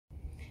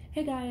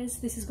Hey guys,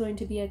 this is going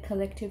to be a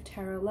collective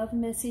tarot love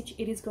message.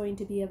 It is going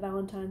to be a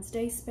Valentine's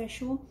Day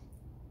special.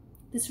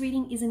 This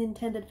reading isn't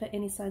intended for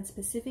any sign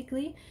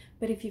specifically,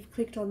 but if you've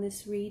clicked on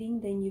this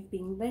reading, then you've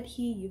been led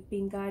here, you've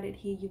been guided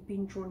here, you've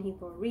been drawn here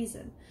for a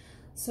reason.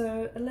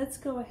 So let's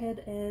go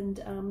ahead and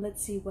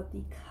let's see what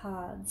the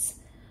cards,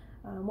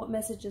 what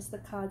messages the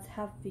cards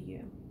have for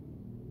you.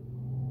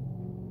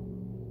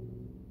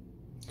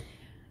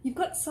 You've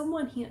got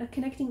someone here, a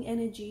connecting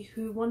energy,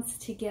 who wants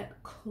to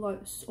get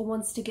close or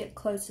wants to get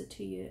closer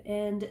to you.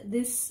 And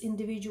this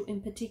individual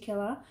in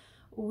particular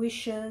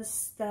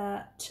wishes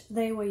that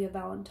they were your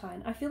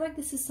Valentine. I feel like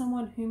this is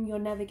someone whom you're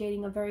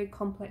navigating a very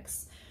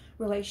complex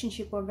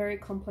relationship or a very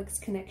complex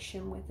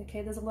connection with.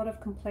 Okay, there's a lot of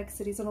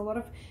complexities and a lot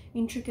of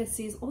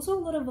intricacies, also a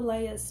lot of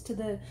layers to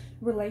the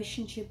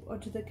relationship or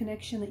to the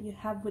connection that you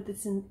have with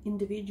this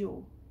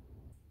individual.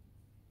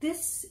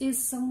 This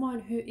is someone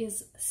who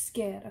is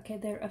scared, okay?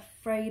 They're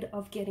afraid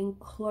of getting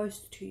close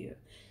to you.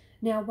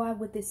 Now, why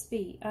would this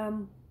be?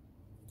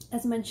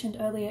 As mentioned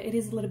earlier, it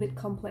is a little bit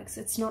complex.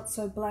 It's not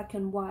so black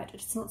and white.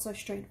 It's not so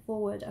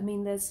straightforward. I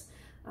mean, there's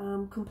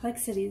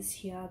complexities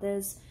here.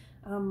 There's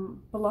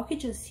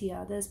blockages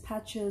here. There's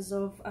patches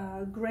of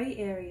gray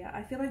area.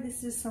 I feel like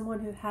this is someone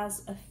who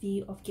has a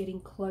fear of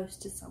getting close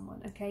to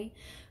someone, okay?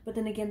 But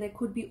then again, there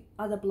could be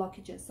other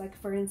blockages. Like,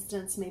 for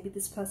instance, maybe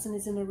this person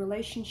is in a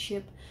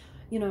relationship,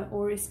 you know,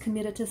 or is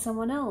committed to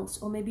someone else,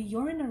 or maybe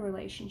you're in a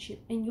relationship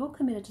and you're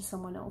committed to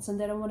someone else and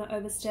they don't want to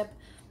overstep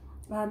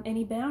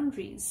any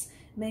boundaries.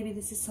 Maybe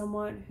this is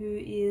someone who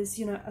is,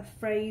 you know,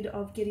 afraid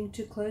of getting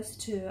too close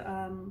to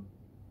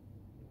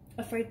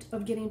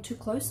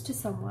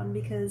someone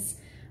because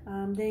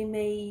they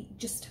may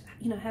just,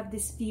 you know, have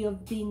this fear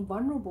of being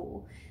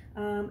vulnerable,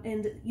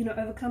 and, you know,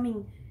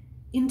 overcoming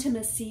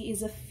intimacy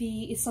is a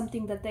fear, is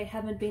something that they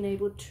haven't been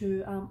able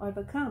to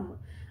overcome.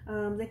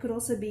 There could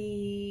also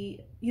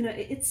be, you know,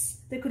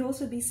 there could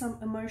also be some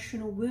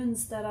emotional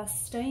wounds that are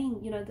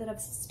staying, you know, that have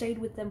stayed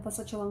with them for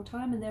such a long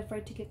time, and they're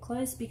afraid to get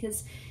close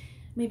because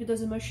maybe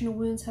those emotional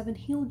wounds haven't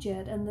healed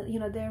yet, and you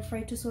know, they're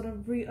afraid to sort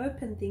of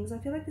reopen things. I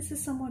feel like this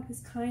is someone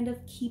who's kind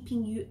of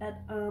keeping you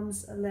at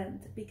arm's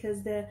length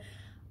because they're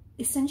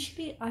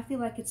essentially, I feel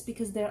like it's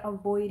because they're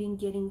avoiding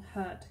getting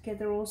hurt. Okay,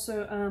 they're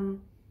also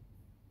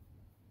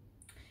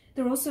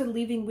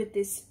living with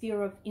this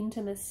fear of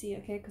intimacy,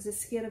 okay, because they're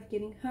scared of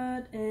getting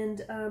hurt, and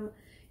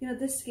you know,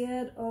 they're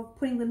scared of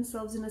putting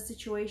themselves in a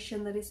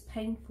situation that is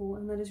painful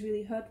and that is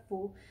really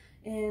hurtful,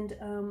 and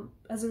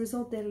as a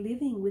result, they're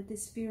living with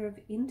this fear of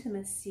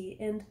intimacy.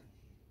 And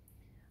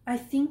I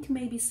think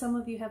maybe some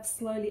of you have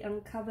slowly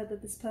uncovered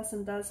that this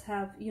person does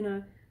have, you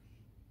know,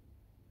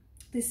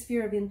 this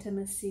fear of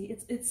intimacy.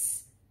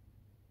 It's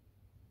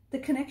the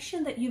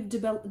connection that you've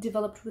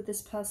developed with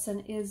this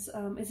person is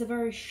a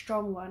very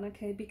strong one,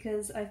 okay?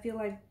 Because I feel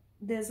like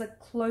there's a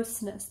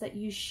closeness that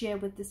you share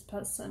with this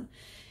person.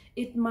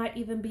 It might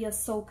even be a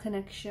soul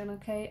connection,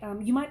 okay?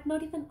 You might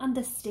not even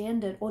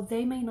understand it, or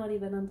they may not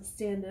even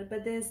understand it,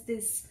 but there's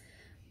this,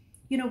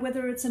 you know,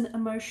 whether it's an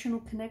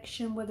emotional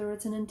connection, whether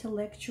it's an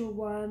intellectual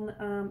one,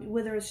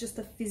 whether it's just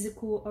a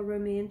physical, a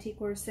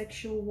romantic, or a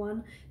sexual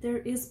one, there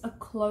is a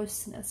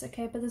closeness,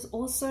 okay? But there's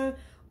also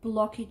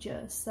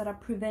blockages that are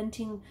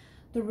preventing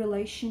the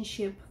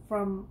relationship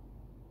from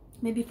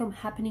maybe from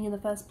happening in the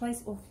first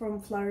place or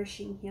from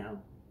flourishing here.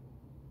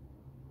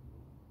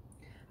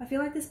 I feel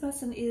like this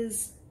person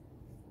is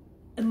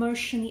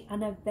emotionally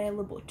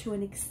unavailable to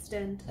an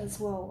extent as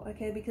well,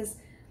 okay? Because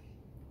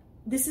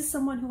this is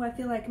someone who I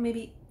feel like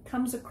maybe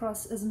comes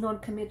across as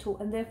non-committal,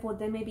 and therefore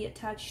they may be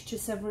attached to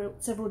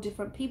several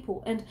different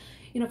people. And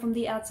you know, from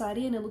the outside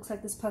in, it looks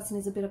like this person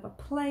is a bit of a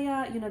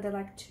player. You know, they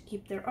like to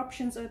keep their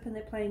options open,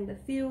 they're playing the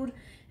field.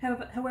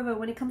 However,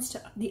 when it comes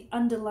to the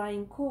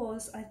underlying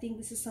cause, I think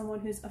this is someone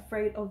who's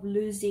afraid of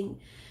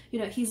losing, you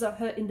know, his or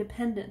her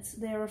independence.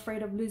 They're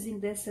afraid of losing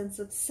their sense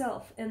of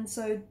self, and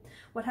so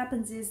what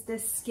happens is they're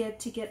scared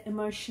to get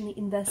emotionally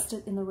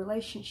invested in the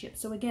relationship.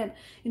 So again,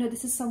 you know,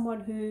 this is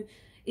someone who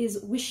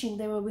is wishing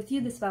they were with you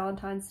this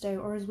Valentine's Day,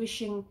 or is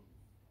wishing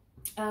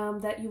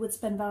that you would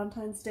spend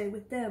Valentine's Day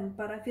with them.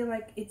 But I feel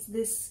like it's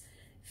this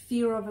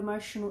fear of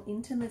emotional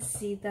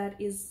intimacy that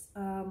is,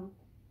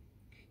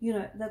 you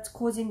know, that's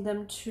causing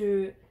them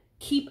to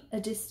keep a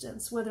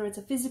distance, whether it's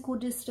a physical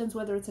distance,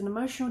 whether it's an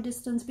emotional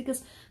distance.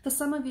 Because for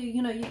some of you, you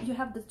know, you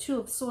have the Two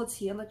of Swords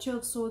here, and the Two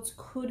of Swords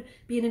could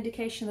be an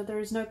indication that there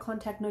is no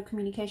contact, no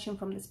communication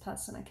from this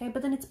person, okay?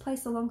 But then it's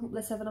placed along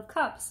the Seven of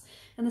Cups,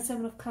 and the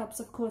Seven of Cups,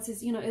 of course,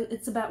 is, you know,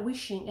 it's about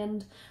wishing.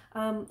 And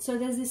so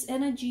there's this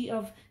energy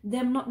of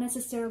them not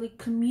necessarily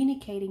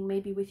communicating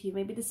maybe with you.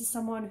 Maybe this is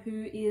someone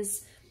who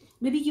is,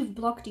 maybe you've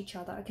blocked each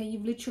other, okay?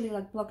 You've literally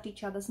like blocked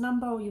each other's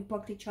number, or you've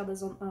blocked each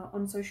other's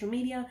on social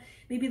media.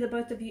 Maybe the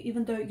both of you,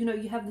 even though, you know,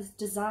 you have this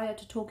desire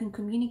to talk and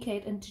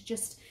communicate and to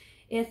just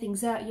air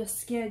things out, you're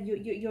scared.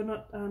 You're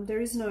not. There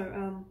is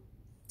no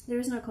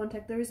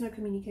contact. There is no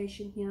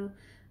communication here.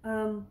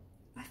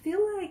 I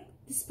feel like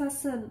this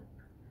person,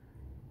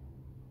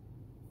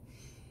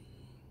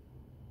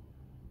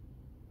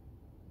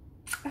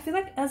 I feel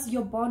like as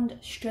your bond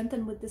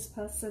strengthened with this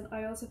person,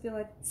 I also feel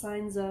like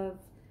signs of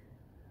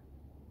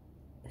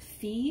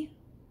fear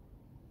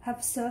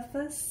have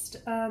surfaced.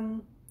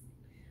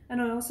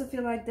 And I also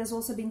feel like there's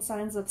also been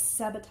signs of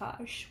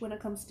sabotage when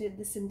it comes to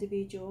this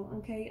individual,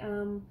 okay?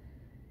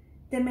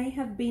 There may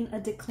have been a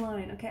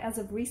decline, okay? As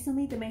of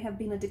recently, there may have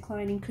been a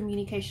decline in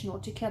communication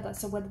altogether.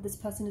 So whether this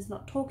person is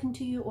not talking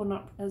to you or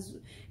not as,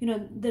 you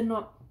know, they're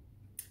not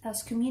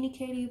as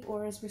communicative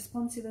or as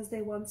responsive as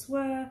they once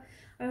were.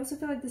 I also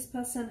feel like this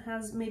person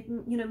has maybe,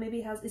 you know,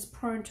 is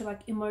prone to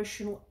like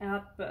emotional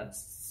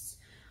outbursts,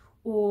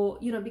 or,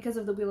 you know, because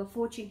of the Wheel of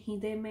Fortune here,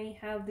 they may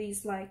have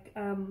these like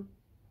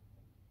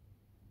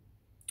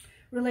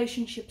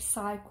relationship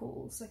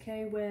cycles,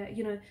 okay, where,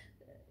 you know,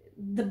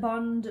 the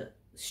bond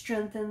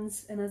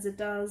strengthens, and as it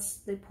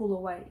does, they pull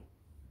away.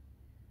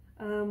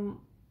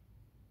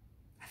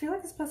 I feel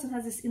like this person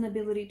has this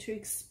inability to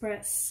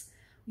express,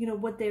 you know,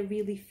 what they're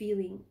really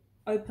feeling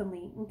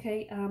openly,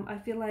 okay? I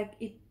feel like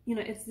it, you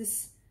know, it's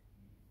this,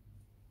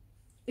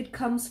 it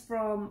comes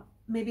from,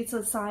 maybe it's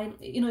a sign,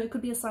 you know, it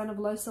could be a sign of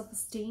low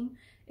self-esteem.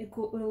 It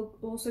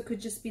also could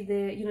just be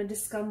their, you know,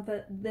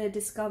 their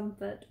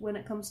discomfort when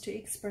it comes to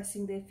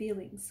expressing their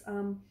feelings.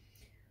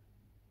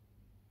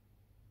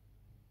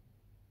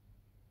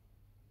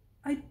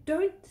 I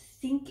don't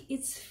think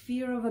it's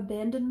fear of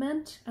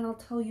abandonment, and I'll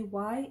tell you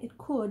why. It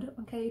could,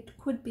 okay, it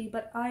could be,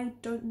 but I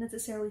don't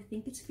necessarily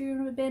think it's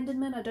fear of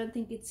abandonment. I don't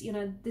think it's, you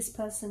know, this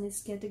person is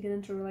scared to get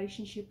into a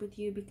relationship with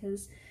you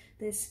because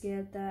they're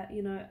scared that,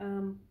 you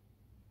know,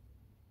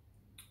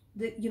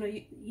 that, you know,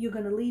 you're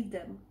going to leave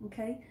them,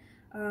 okay?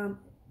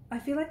 I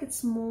feel like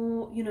it's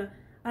more, you know,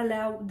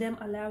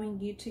 allowing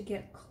you to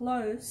get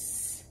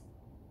close,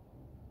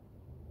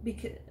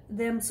 because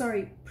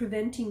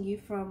preventing you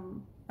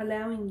from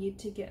allowing you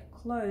to get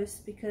close,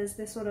 because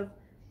they're sort of,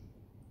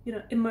 you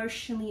know,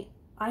 emotionally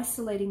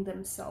isolating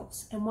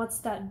themselves. And what's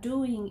that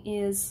doing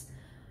is,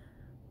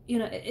 you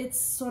know, it's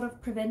sort of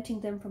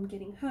preventing them from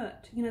getting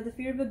hurt. You know, the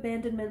fear of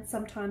abandonment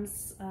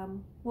sometimes,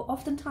 well,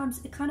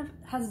 oftentimes it kind of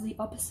has the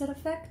opposite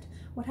effect.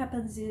 What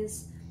happens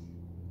is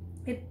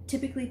it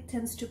typically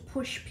tends to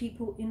push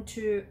people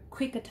into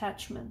quick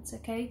attachments,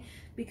 okay?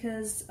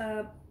 Because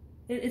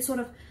it sort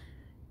of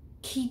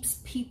keeps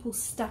people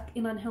stuck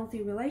in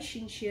unhealthy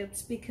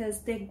relationships,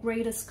 because their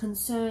greatest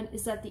concern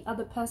is that the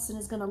other person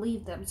is going to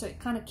leave them. So it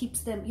kind of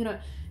keeps them, you know,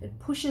 it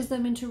pushes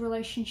them into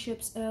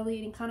relationships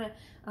early and kind of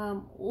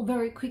or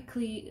very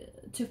quickly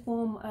to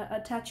form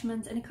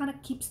attachments, and it kind of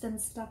keeps them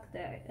stuck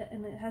there,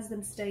 and it has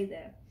them stay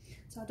there.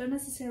 So I don't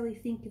necessarily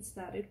think it's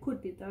that. It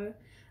could be though.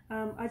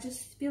 I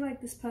just feel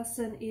like this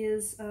person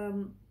is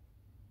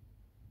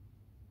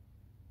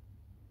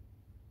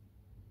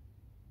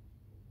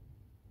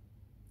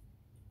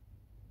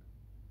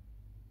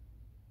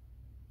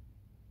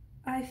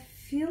I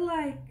feel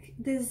like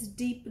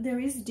there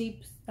is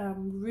deep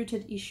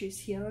rooted issues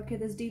here, okay?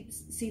 There's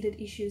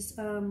deep-seated issues.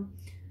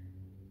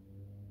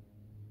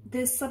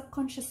 There's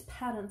subconscious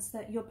patterns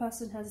that your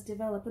person has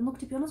developed. And look,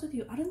 to be honest with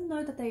you, I don't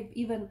know that they've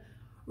even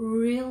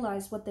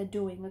realized what they're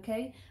doing,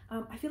 okay?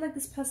 I feel like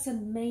this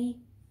person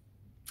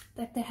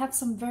that they have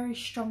some very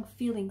strong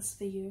feelings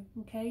for you,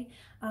 okay?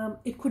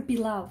 It could be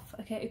love,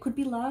 okay? It could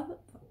be love,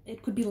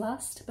 it could be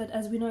lust, but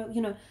as we know,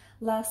 you know,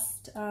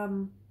 lust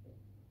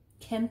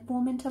can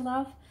form into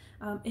love.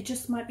 It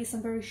just might be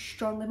some very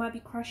strong, they might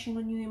be crushing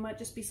on you, it might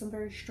just be some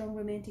very strong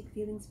romantic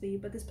feelings for you.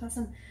 But this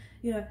person,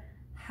 you know,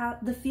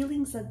 the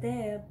feelings are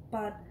there,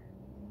 but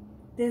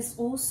there's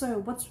also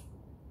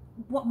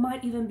what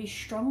might even be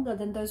stronger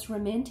than those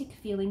romantic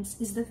feelings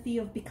is the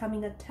fear of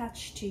becoming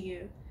attached to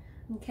you,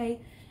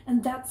 okay?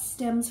 And that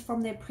stems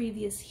from their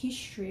previous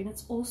history, and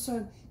it's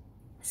also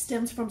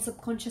stems from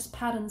subconscious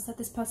patterns that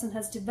this person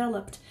has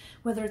developed,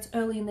 whether it's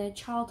early in their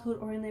childhood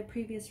or in their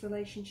previous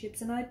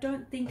relationships. And I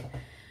don't think,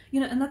 you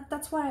know, and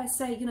that's why I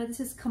say, you know, this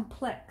is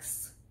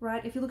complex,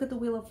 right? If you look at the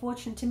Wheel of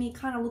Fortune, to me it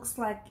kind of looks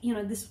like, you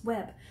know, this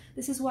web.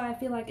 This is why I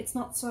feel like it's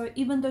not so,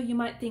 even though you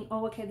might think,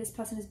 oh, okay, this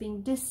person is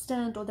being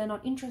distant, or they're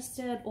not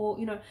interested, or,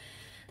 you know,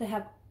 they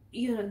have,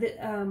 you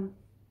know,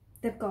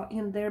 they've got,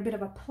 you know, they're a bit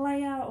of a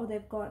player, or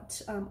they've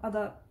got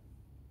other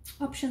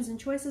options and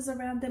choices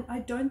around them. I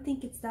don't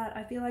think it's that.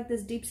 I feel like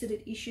there's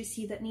deep-seated issues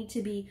here that need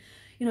to be,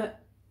 you know,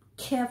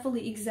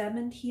 carefully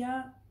examined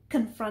here,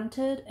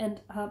 confronted,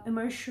 and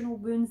emotional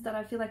wounds that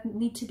I feel like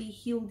need to be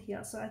healed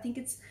here. So I think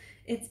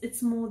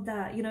it's more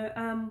that, you know,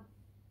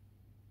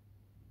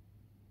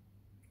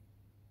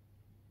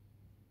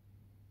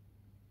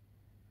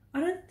 I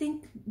don't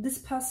think this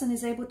person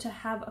is able to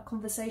have a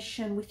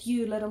conversation with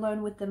you, let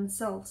alone with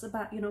themselves,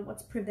 about, you know,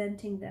 what's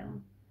preventing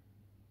them.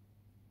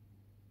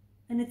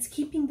 And it's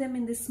keeping them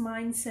in this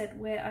mindset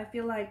where I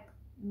feel like,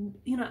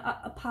 you know,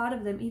 a part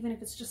of them, even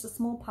if it's just a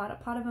small part, a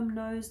part of them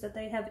knows that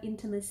they have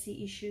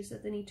intimacy issues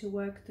that they need to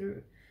work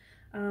through.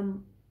 But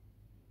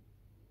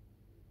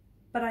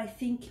I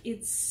think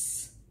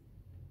it's,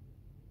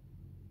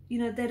 you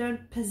know, they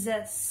don't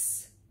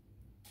possess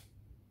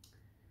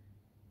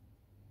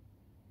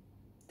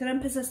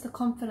the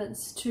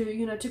confidence to,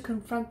 you know, to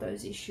confront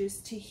those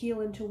issues, to heal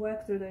and to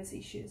work through those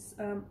issues.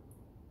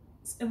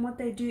 And what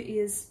they do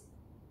is,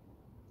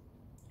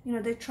 you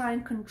know, they try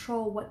and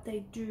control what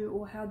they do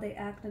or how they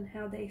act and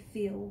how they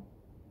feel.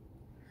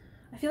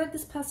 I feel like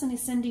this person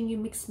is sending you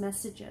mixed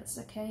messages,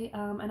 okay?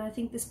 And I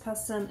think this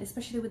person,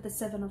 especially with the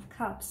Seven of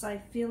Cups, I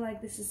feel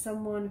like this is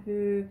someone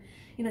who,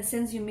 you know,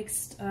 sends you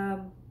mixed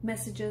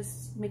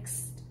messages,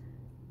 mixed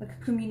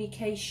like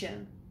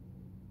communication.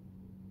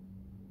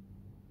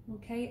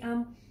 Okay,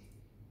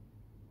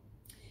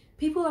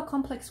 people are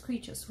complex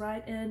creatures,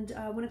 right? And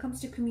when it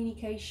comes to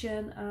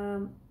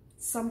communication,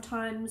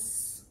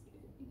 sometimes,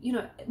 you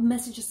know,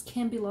 messages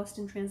can be lost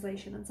in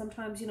translation, and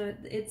sometimes, you know,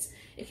 it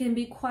can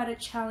be quite a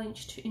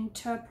challenge to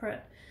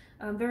interpret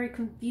very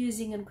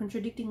confusing and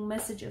contradicting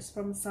messages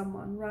from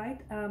someone,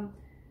 right?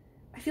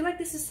 I feel like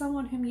this is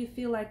someone whom you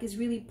feel like is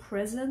really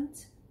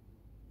present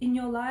in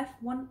your life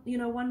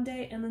one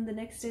day, and then the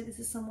next day this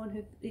is someone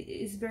who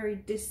is very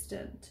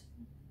distant.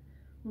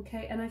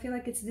 Okay, and I feel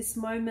like it's this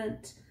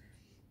moment,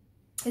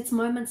 it's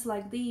moments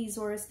like these,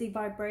 or it's the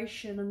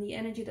vibration and the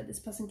energy that this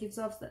person gives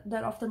off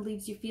that often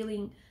leaves you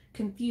feeling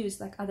confused,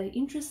 like, are they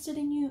interested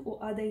in you or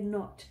are they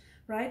not,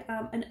 right?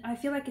 And I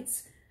feel like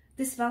it's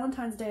this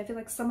Valentine's Day, I feel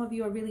like some of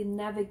you are really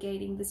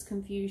navigating this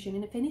confusion,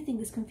 and if anything,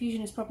 this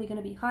confusion is probably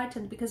going to be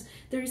heightened because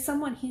there is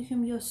someone here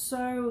whom you're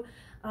so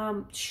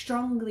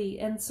strongly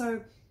and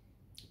so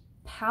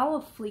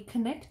powerfully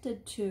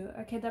connected to,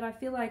 okay, that I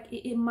feel like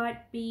it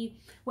might be,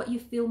 what you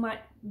feel might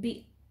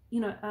be, you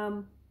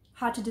know,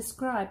 hard to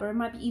describe, or it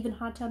might be even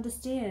hard to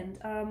understand,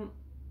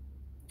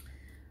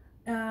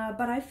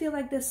 but I feel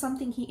like there's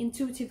something here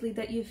intuitively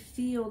that you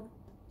feel,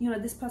 you know,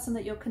 this person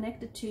that you're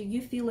connected to, you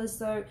feel as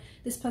though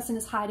this person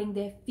is hiding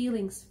their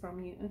feelings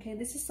from you, okay?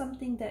 This is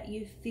something that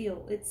you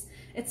feel. It's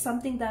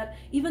something that,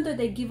 even though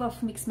they give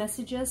off mixed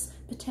messages,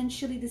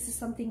 potentially this is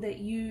something that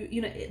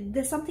you know,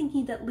 there's something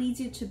here that leads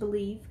you to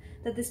believe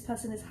that this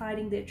person is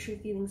hiding their true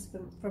feelings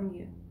from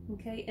you,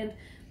 okay? And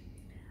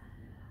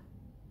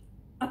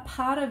a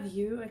part of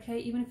you, okay,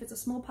 even if it's a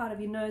small part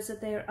of you, knows that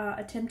they are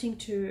attempting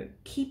to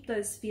keep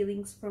those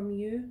feelings from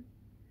you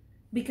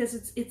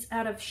because it's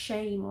out of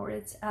shame or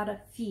it's out of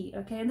fear,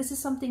 okay? And this is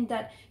something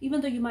that,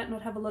 even though you might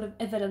not have a lot of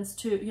evidence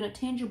to, you know,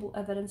 tangible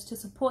evidence to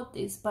support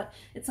this, but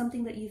it's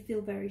something that you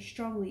feel very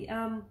strongly.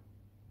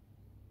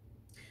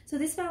 So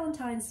this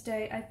Valentine's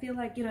Day, I feel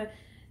like, you know,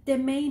 there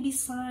may be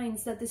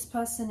signs that this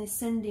person is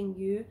sending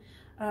you.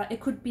 It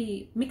could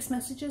be mixed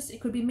messages,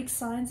 it could be mixed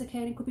signs, okay,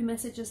 and it could be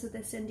messages that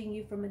they're sending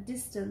you from a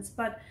distance,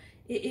 but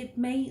it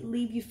may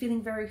leave you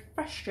feeling very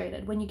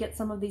frustrated when you get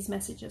some of these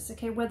messages,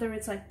 okay, whether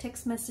it's like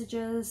text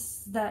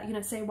messages that, you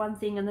know, say one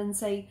thing and then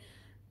say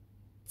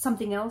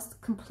something else,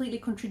 completely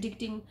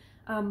contradicting,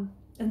 and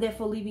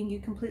therefore leaving you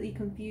completely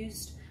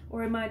confused,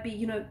 or it might be,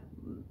 you know,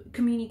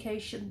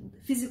 communication,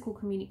 physical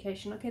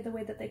communication, okay, the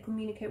way that they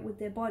communicate with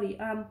their body.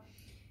 I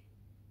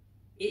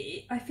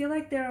feel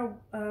like there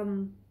are,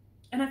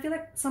 and I feel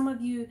like some of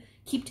you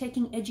keep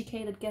taking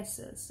educated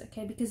guesses,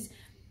 okay, because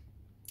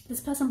this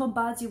person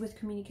bombards you with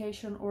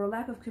communication or a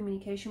lack of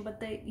communication,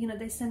 but they, you know,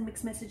 they send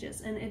mixed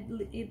messages, and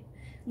it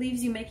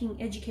leaves you making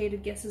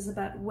educated guesses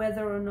about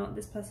whether or not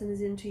this person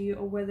is into you,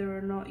 or whether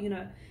or not, you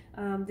know,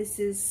 this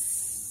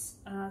is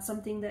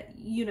something that,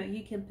 you know,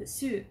 you can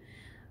pursue.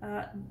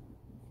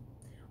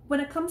 When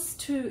it comes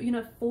to, you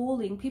know,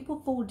 falling,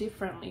 people fall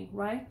differently,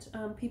 right?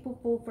 People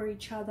fall for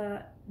each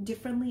other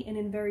differently and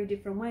in very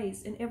different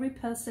ways, and every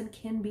person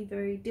can be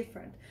very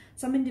different.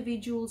 Some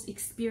individuals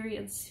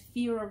experience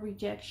fear of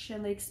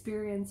rejection, they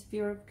experience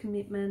fear of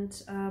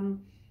commitment,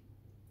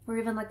 or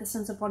even like the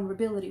sense of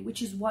vulnerability,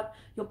 which is what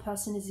your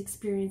person is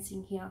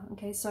experiencing here,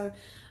 okay? So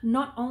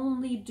not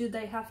only do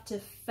they have to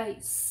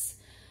face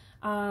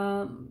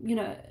you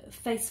know,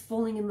 face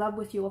falling in love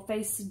with you, or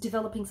face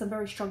developing some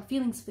very strong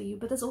feelings for you,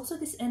 but there's also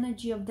this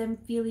energy of them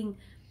feeling,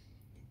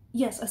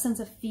 yes, a sense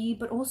of fear,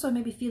 but also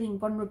maybe feeling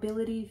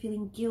vulnerability,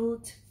 feeling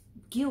guilt.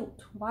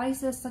 Why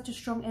is there such a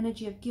strong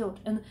energy of guilt?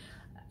 And,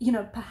 you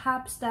know,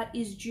 perhaps that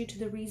is due to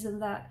the reason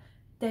that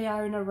they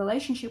are in a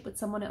relationship with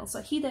someone else.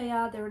 So here they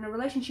are, they're in a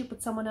relationship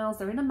with someone else,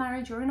 they're in a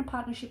marriage or in a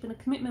partnership, in a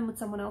commitment with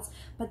someone else,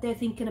 but they're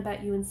thinking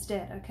about you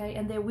instead, okay?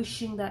 And they're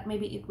wishing that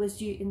maybe it was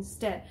you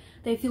instead.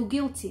 They feel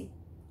guilty,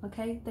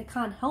 okay? They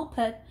can't help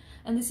it.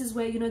 And this is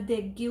where, you know,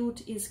 their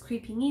guilt is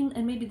creeping in,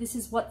 and maybe this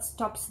is what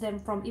stops them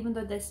from, even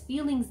though there's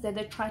feelings there,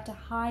 they try to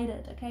hide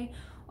it, okay?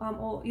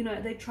 Or, you know,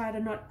 they try to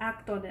not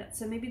act on it.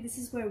 So maybe this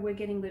is where we're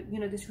getting the, you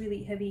know, this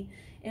really heavy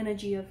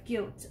energy of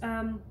guilt.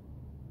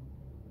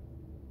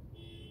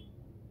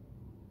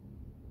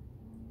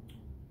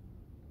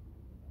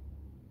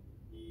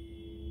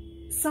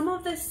 Some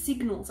of the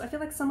signals, I feel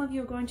like some of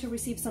you are going to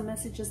receive some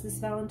messages this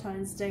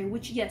Valentine's Day,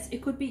 which, yes,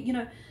 it could be, you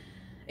know,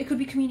 it could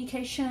be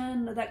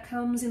communication that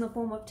comes in the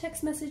form of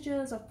text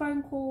messages or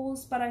phone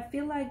calls, but I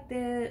feel like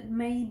there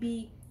may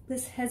be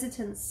this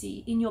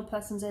hesitancy in your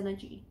person's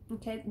energy,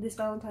 okay, this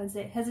Valentine's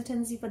Day,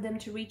 hesitancy for them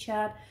to reach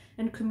out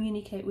and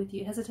communicate with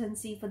you,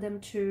 hesitancy for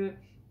them to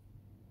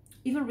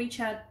even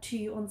reach out to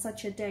you on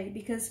such a day,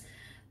 because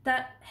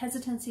that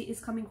hesitancy is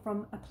coming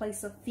from a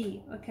place of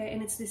fear, okay?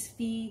 And it's this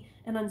fear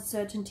and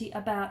uncertainty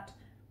about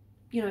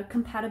you know,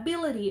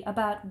 compatibility,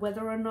 about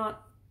whether or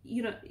not,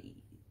 you know,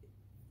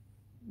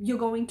 you're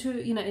going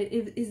to, you know,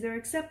 is there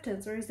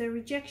acceptance or is there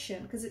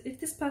rejection? Because if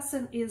this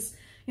person is,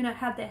 you know,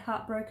 had their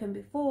heart broken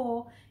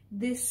before,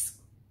 this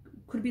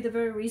could be the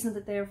very reason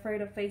that they're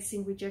afraid of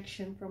facing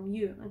rejection from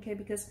you, okay?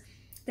 Because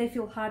they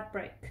feel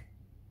heartbreak.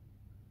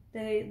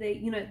 They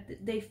you know,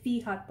 they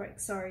fear heartbreak,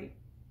 sorry.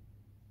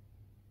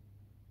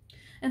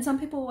 And some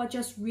people are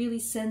just really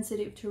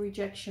sensitive to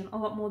rejection a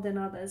lot more than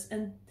others.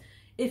 And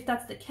if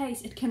that's the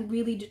case, it can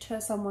really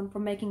deter someone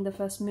from making the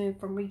first move,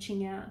 from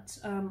reaching out,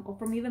 or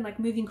from even like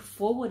moving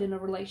forward in a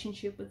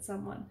relationship with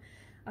someone.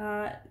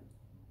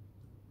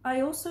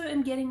 I also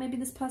am getting maybe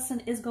this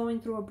person is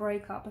going through a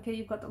breakup. Okay,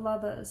 you've got the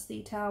Lovers,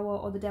 the Tower,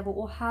 or the Devil,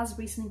 or has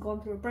recently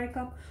gone through a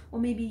breakup, or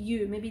maybe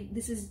you, maybe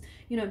this is,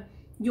 you know,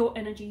 your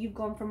energy. You've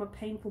gone from a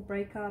painful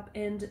breakup,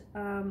 and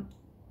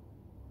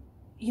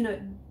you know,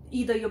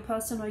 either your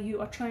person or you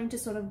are trying to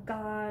sort of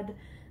guard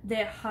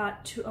their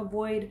heart to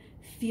avoid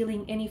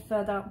feeling any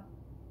further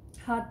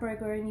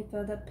heartbreak or any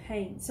further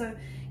pain. So,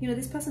 you know,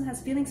 this person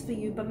has feelings for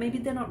you, but maybe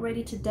they're not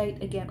ready to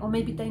date again, or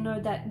maybe they know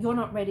that you're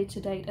not ready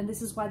to date, and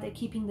this is why they're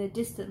keeping their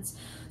distance.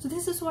 So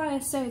this is why I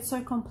say it's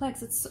so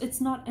complex.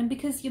 It's not, and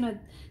because, you know,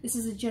 this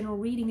is a general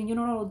reading, and you're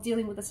not all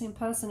dealing with the same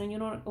person, and you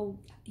don't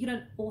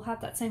all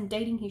have that same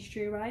dating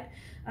history, right?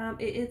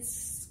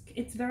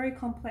 It's very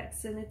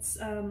complex, and it's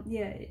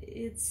yeah,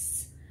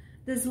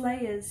 there's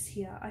layers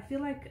here. I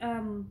feel like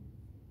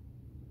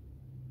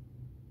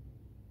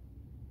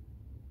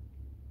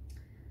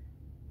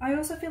I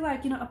also feel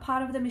like, you know, a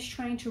part of them is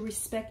trying to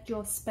respect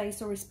your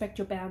space or respect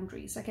your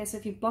boundaries. Okay, so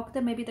if you've blocked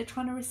them, maybe they're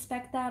trying to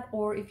respect that.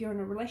 Or if you're in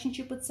a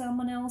relationship with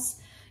someone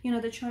else, you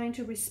know, they're trying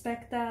to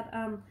respect that.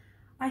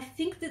 I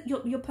think that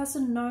your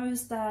person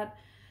knows that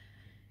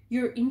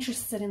you're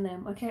interested in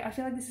them. Okay, I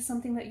feel like this is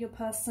something that your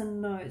person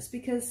knows,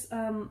 because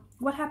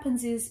what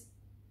happens is,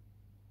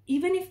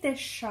 even if they're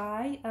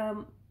shy,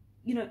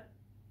 you know,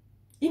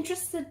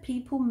 interested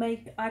people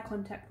make eye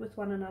contact with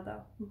one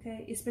another,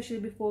 okay, especially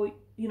before,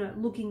 you know,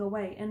 looking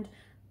away, and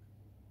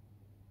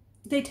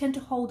they tend to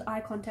hold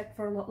eye contact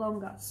for a lot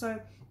longer. So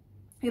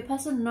your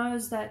person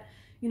knows that,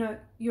 you know,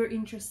 you're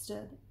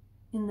interested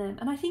in them,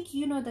 and I think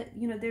you know that,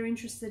 you know, they're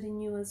interested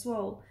in you as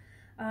well.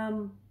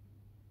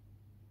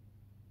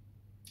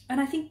 And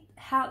I think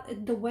how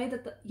the way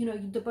that you know,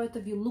 the both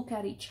of you look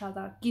at each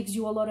other gives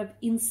you a lot of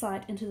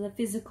insight into the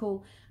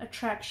physical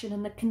attraction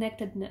and the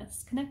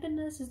connectedness.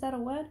 Connectedness, is that a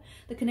word?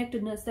 The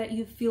connectedness that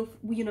you feel,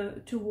 you know,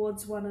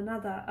 towards one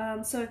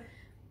another. So,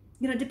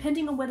 you know,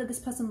 depending on whether this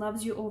person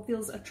loves you or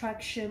feels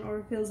attraction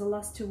or feels a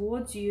lust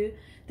towards you,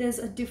 there's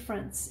a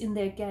difference in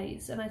their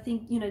gaze. And I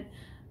think, you know,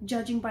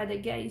 judging by their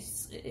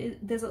gaze,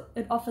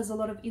 it offers a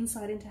lot of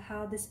insight into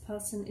how this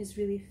person is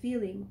really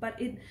feeling. But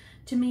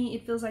to me,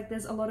 it feels like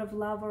there's a lot of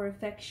love or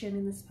affection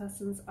in this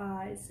person's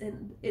eyes,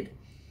 and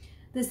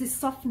there's this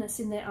softness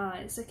in their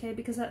eyes, okay,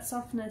 because that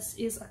softness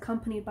is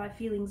accompanied by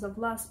feelings of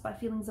lust, by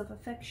feelings of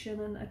affection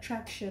and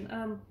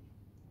attraction.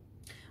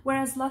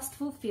 Whereas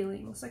lustful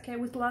feelings, okay,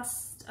 with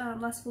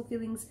lustful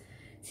feelings,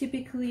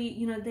 typically,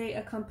 you know, they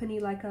accompany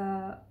like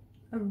a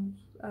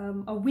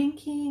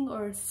winking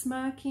or a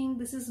smirking.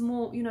 This is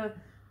more, you know,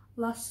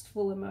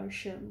 lustful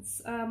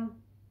emotions.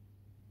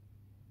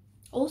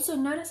 Also,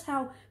 notice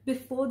how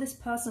before this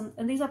person,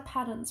 and these are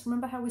patterns,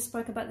 remember how we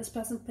spoke about this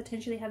person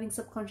potentially having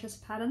subconscious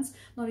patterns,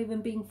 not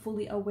even being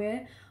fully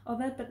aware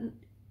of it. But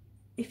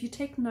if you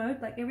take note,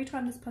 like every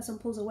time this person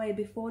pulls away,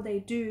 before they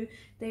do,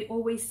 they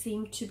always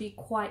seem to be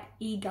quite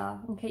eager,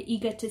 okay,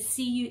 eager to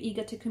see you,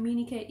 eager to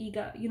communicate,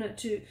 eager, you know,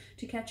 to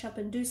catch up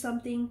and do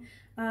something.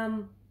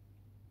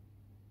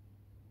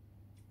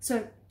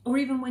 So, or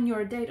even when you're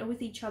a date or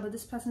with each other,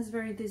 this person is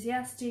very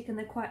enthusiastic and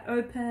they're quite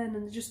open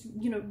and just,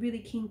 you know, really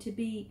keen to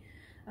be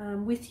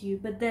with you.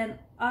 But then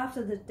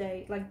after the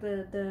date, like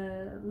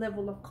the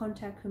level of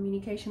contact,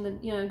 communication, then,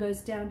 you know, goes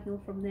downhill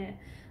from there.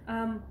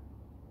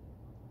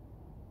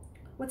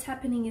 What's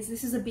happening is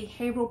this is a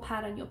behavioral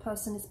pattern your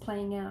person is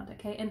playing out,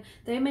 okay? And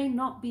they may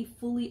not be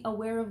fully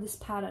aware of this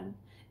pattern.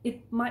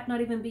 It might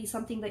not even be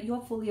something that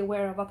you're fully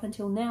aware of up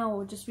until now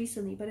or just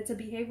recently, but it's a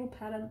behavioral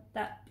pattern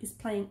that is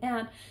playing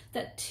out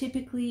that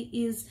typically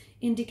is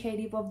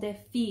indicative of their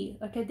fear,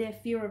 okay? Their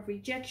fear of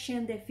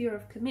rejection, their fear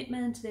of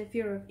commitment, their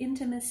fear of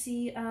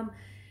intimacy.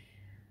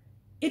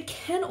 It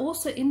can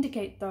also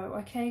indicate though,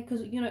 okay,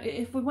 because, you know,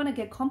 if we want to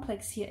get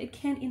complex here, it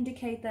can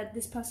indicate that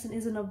this person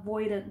is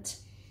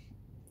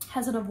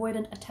has an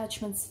avoidant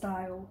attachment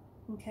style,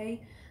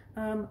 okay?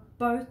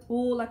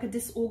 Or like a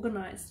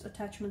disorganized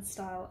attachment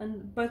style,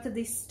 and both of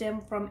these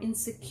stem from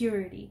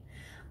insecurity.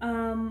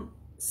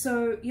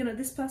 So, you know,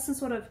 this person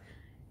sort of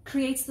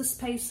creates the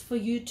space for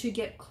you to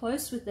get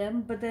close with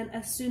them, but then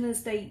as soon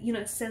as they, you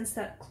know, sense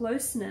that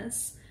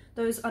closeness,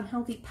 those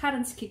unhealthy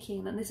patterns kick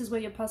in, and this is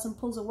where your person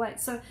pulls away.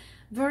 So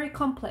very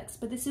complex,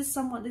 but this is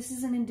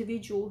an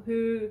individual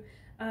who,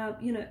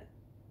 you know,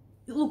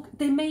 look,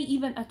 they may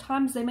even, at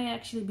times, they may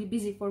actually be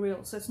busy for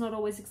real. So it's not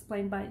always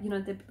explained by, you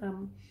know, the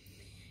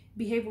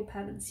behavioral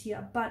patterns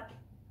here. But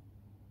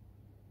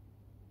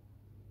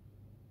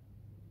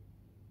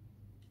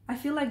I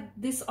feel like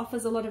this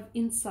offers a lot of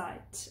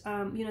insight.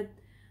 You know,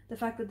 the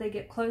fact that they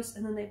get close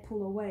and then they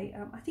pull away.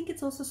 I think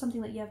it's also something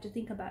that you have to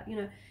think about. You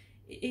know,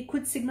 it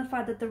could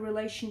signify that the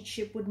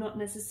relationship would not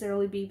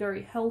necessarily be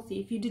very healthy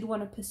if you did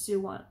want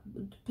to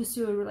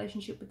pursue a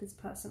relationship with this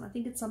person. I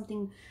think it's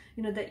something,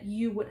 you know, that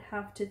you would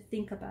have to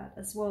think about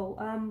as well.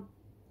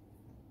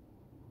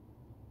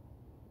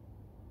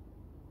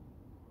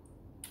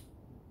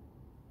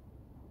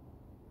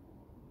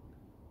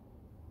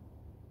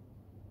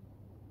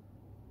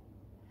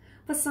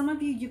 For some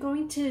of you, you're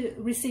going to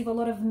receive a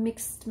lot of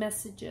mixed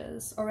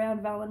messages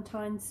around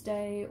Valentine's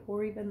Day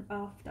or even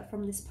after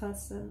from this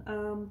person.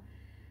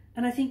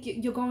 And I think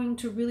you're going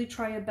to really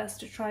try your best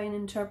to try and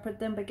interpret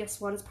them, but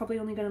guess what? It's probably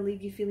only going to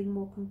leave you feeling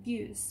more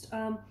confused.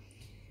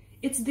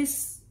 It's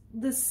this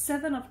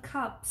Seven of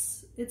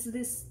Cups. It's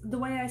this, the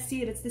way I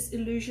see it, it's this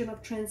illusion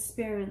of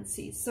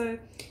transparency. So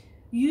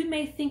you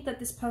may think that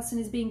this person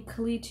is being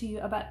clear to you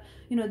about,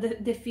 you know,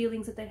 the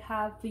feelings that they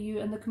have for you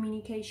and the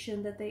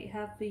communication that they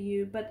have for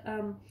you. But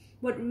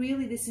what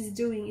really this is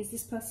doing is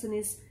this person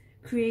is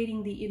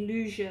creating the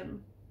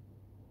illusion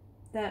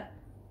that,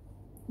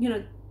 you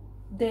know,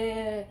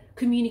 they're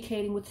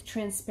communicating with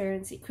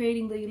transparency,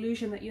 creating the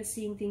illusion that you're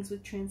seeing things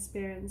with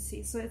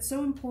transparency. So it's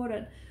so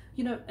important,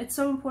 you know, it's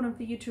so important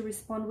for you to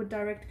respond with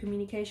direct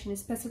communication,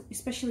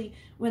 especially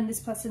when this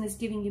person is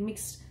giving you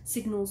mixed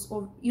signals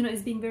or, you know,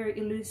 is being very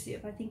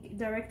elusive. I think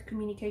direct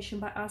communication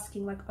by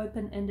asking like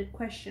open-ended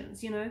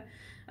questions, you know,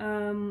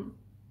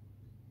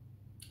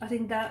 I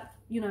think that,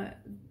 you know,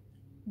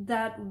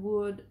 that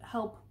would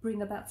help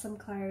bring about some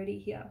clarity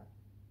here.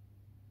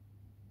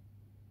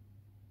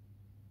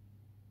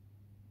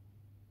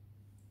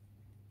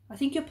 I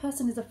think your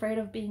person is afraid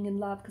of being in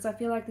love because I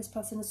feel like this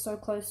person is so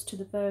close to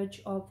the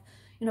verge of,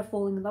 you know,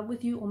 falling in love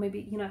with you, or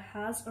maybe, you know,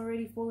 has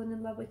already fallen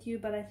in love with you.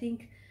 But I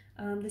think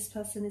this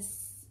person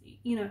is,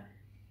 you know,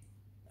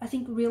 I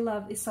think real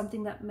love is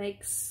something that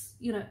makes,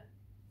 you know,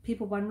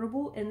 people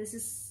vulnerable. And this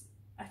is,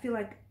 I feel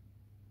like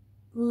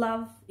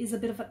love is a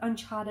bit of an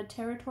uncharted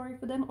territory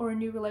for them, or a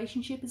new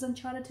relationship is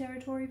uncharted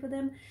territory for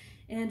them.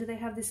 And they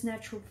have this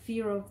natural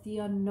fear of the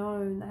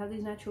unknown. They have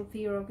this natural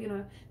fear of, you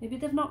know, maybe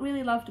they've not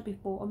really loved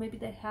before, or maybe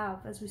they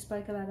have, as we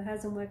spoke about, it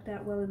hasn't worked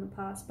out well in the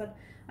past. But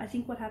I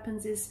think what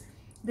happens is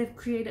they've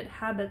created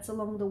habits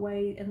along the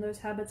way, and those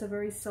habits are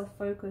very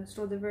self-focused,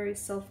 or they're very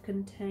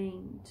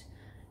self-contained,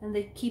 and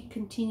they keep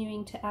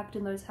continuing to act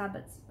in those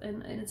habits.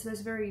 And it's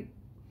those very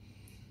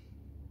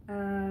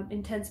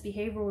intense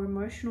behavioral or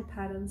emotional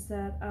patterns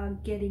that are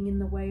getting in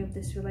the way of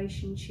this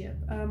relationship.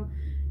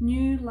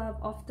 New love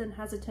often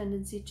has a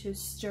tendency to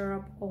stir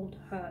up old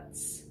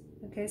hurts.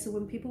 Okay, so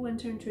when people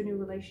enter into a new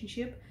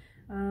relationship,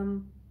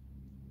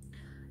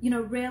 you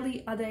know,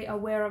 rarely are they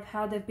aware of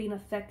how they've been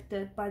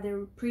affected by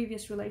their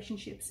previous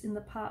relationships in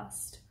the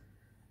past.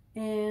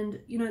 And,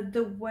 you know,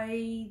 the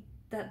way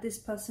that this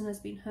person has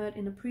been hurt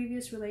in a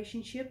previous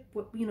relationship,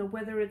 you know,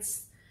 whether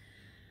it's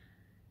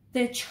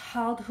their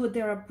childhood,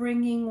 their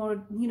upbringing,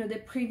 or, you know, their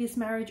previous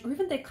marriage, or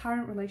even their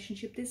current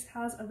relationship, this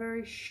has a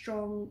very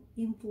strong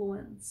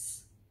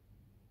influence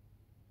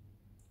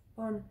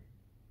on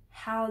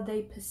how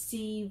they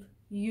perceive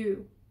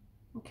you.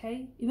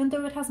 Okay, even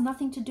though it has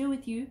nothing to do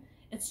with you,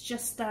 it's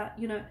just that,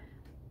 you know,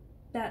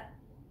 that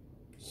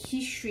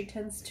history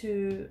tends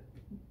to,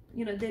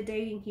 you know, their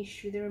dating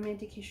history, their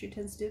romantic history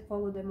tends to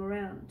follow them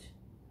around.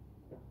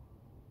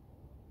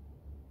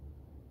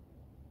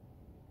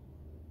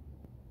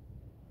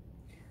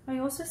 I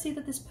also see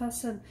that this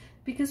person,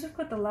 because we've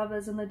got the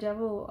Lovers and the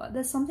Devil,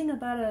 there's something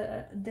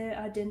about their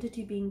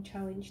identity being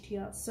challenged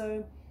here.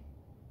 So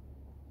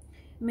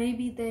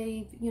maybe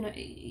they've, you know,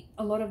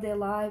 a lot of their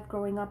life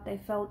growing up, they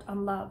felt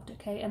unloved,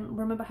 okay? And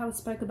remember how we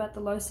spoke about the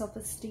low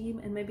self-esteem,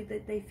 and maybe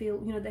they feel,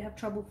 you know, they have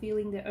trouble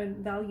feeling their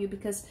own value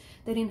because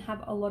they didn't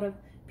have a lot of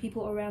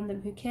people around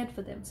them who cared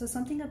for them. So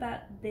something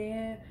about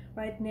there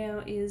right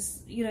now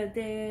is, you know,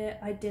 their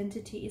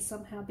identity is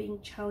somehow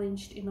being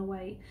challenged in a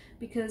way,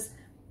 because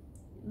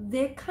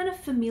they're kind of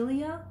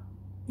familiar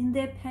in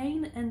their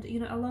pain, and, you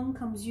know, along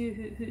comes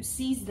you who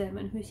sees them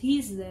and who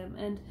hears them,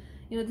 and,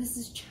 you know, this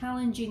is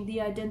challenging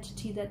the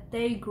identity that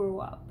they grew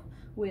up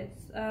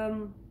with.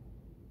 There's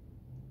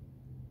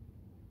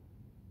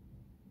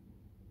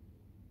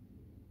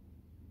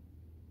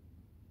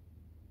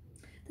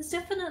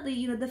definitely,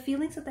 you know, the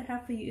feelings that they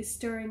have for you is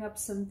stirring up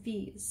some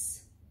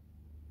fears.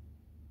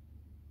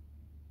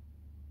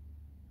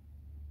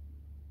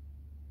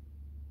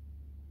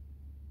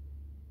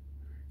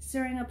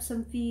 Stirring up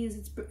some fears.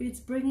 It's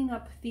bringing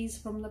up fears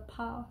from the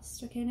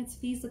past, okay? And it's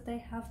fears that they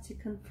have to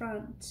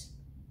confront.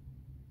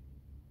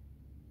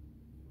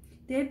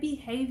 Their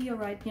behavior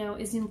right now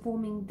is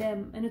informing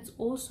them, and it's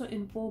also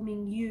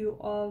informing you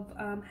of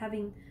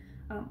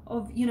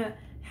you know,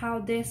 how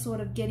they're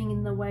sort of getting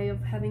in the way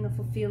of having a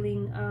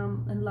fulfilling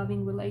and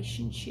loving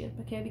relationship,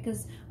 okay?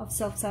 Because of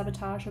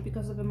self-sabotage, or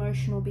because of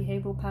emotional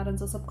behavioral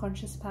patterns or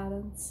subconscious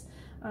patterns.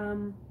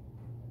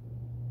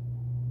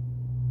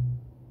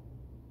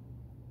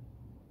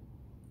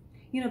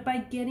 You know, by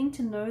getting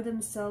to know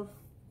themselves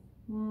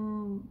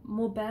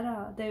more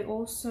better, they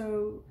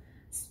also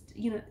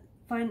you know,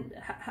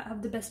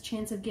 have the best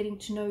chance of getting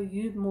to know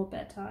you more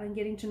better and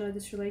getting to know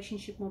this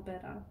relationship more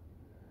better.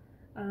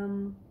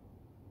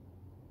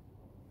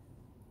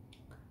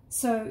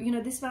 So, you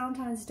know, this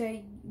Valentine's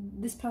Day,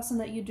 this person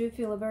that you do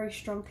feel a very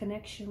strong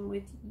connection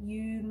with,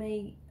 you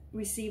may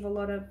receive a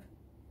lot of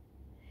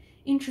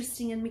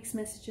interesting and mixed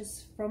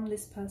messages from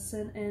this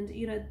person, and,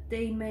 you know,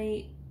 they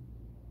may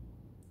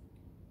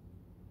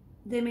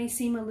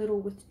seem a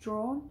little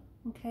withdrawn,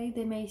 okay?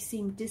 They may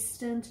seem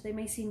distant, they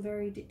may seem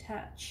very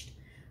detached,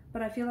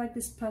 but I feel like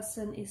this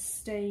person is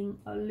staying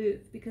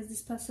aloof, because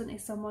this person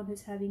is someone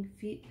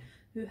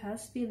who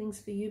has feelings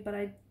for you, but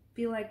I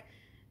feel like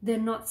they're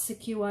not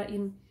secure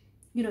in,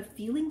 you know,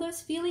 feeling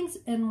those feelings,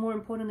 and more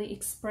importantly,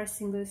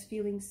 expressing those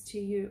feelings to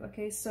you,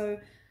 okay? So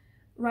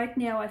right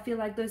now, I feel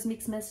like those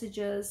mixed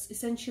messages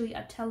essentially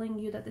are telling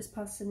you that this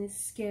person is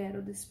scared,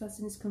 or this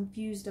person is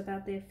confused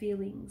about their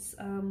feelings.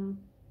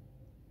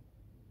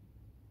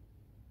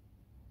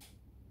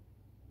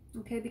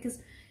 Okay, because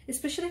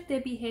especially if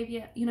their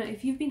behavior, you know,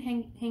 if you've been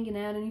hanging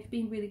out and you've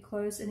been really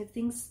close, and if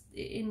things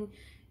you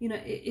know,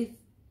 if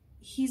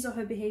his or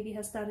her behavior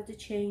has started to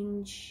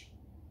change,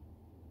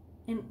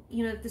 and,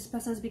 you know, this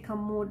person has become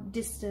more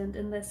distant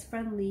and less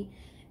friendly,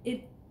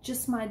 it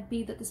just might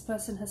be that this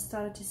person has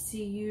started to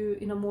see you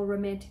in a more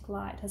romantic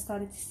light, has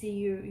started to see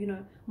you, you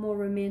know, more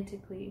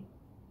romantically.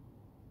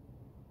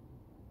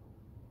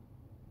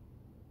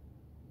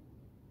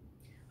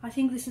 I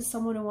think this is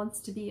someone who wants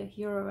to be a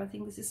hero. I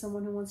think this is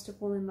someone who wants to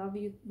fall in love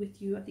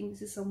with you. I think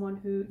this is someone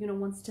who, you know,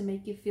 wants to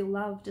make you feel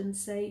loved and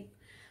safe.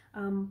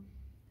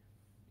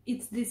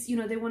 It's this, you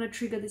know, they want to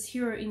trigger this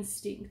hero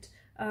instinct.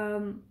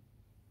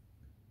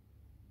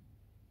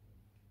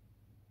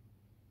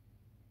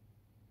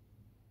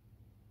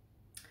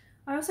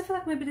 I also feel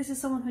like maybe this is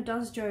someone who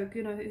does joke,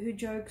 you know, who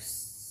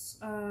jokes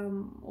or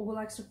who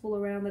likes to fool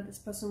around that this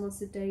person wants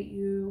to date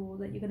you, or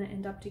that you're going to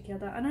end up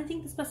together. And I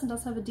think this person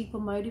does have a deeper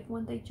motive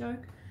when they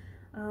joke,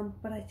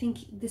 but I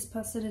think this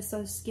person is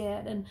so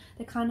scared, and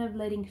they're kind of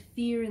letting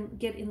fear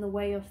get in the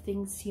way of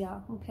things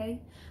here,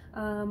 okay?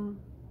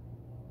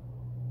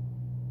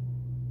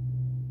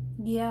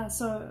 Yeah,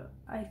 so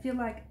I feel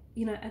like,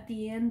 you know, at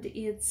the end,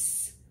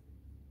 it's,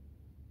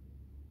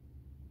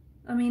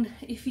 I mean,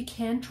 if you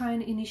can, try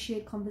and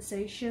initiate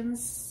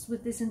conversations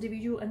with this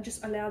individual and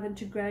just allow them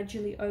to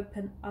gradually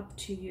open up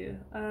to you.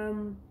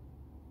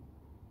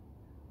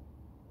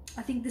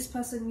 I think this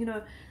person, you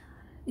know,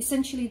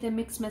 essentially their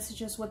mixed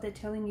messages, what they're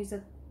telling you is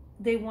that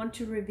they want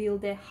to reveal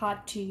their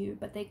heart to you,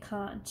 but they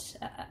can't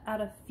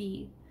out of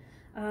fear.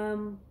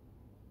 And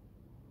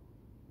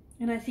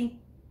I think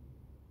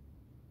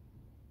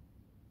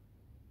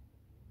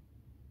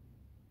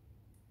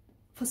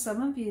for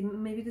some of you,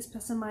 maybe this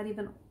person might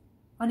even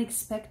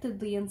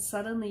unexpectedly and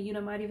suddenly, you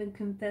know, might even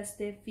confess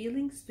their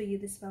feelings for you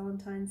this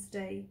Valentine's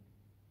Day.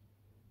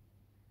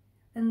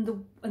 And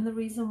the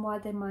reason why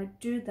they might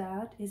do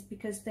that is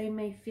because they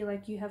may feel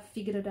like you have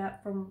figured it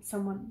out from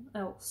someone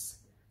else.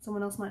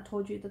 Someone else might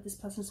told you that this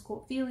person's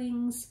caught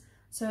feelings,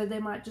 so they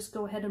might just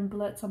go ahead and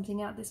blurt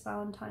something out this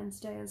Valentine's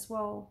Day as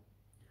well,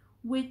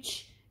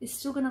 which is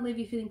still going to leave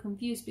you feeling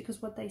confused,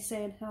 because what they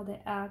say and how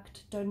they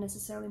act don't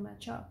necessarily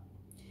match up.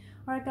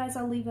 Alright guys,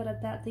 I'll leave it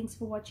at that. Thanks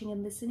for watching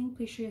and listening.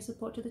 Please show your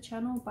support to the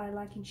channel by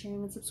liking,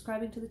 sharing and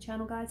subscribing to the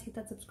channel, guys. Hit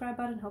that subscribe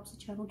button, helps the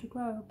channel to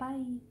grow.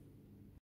 Bye!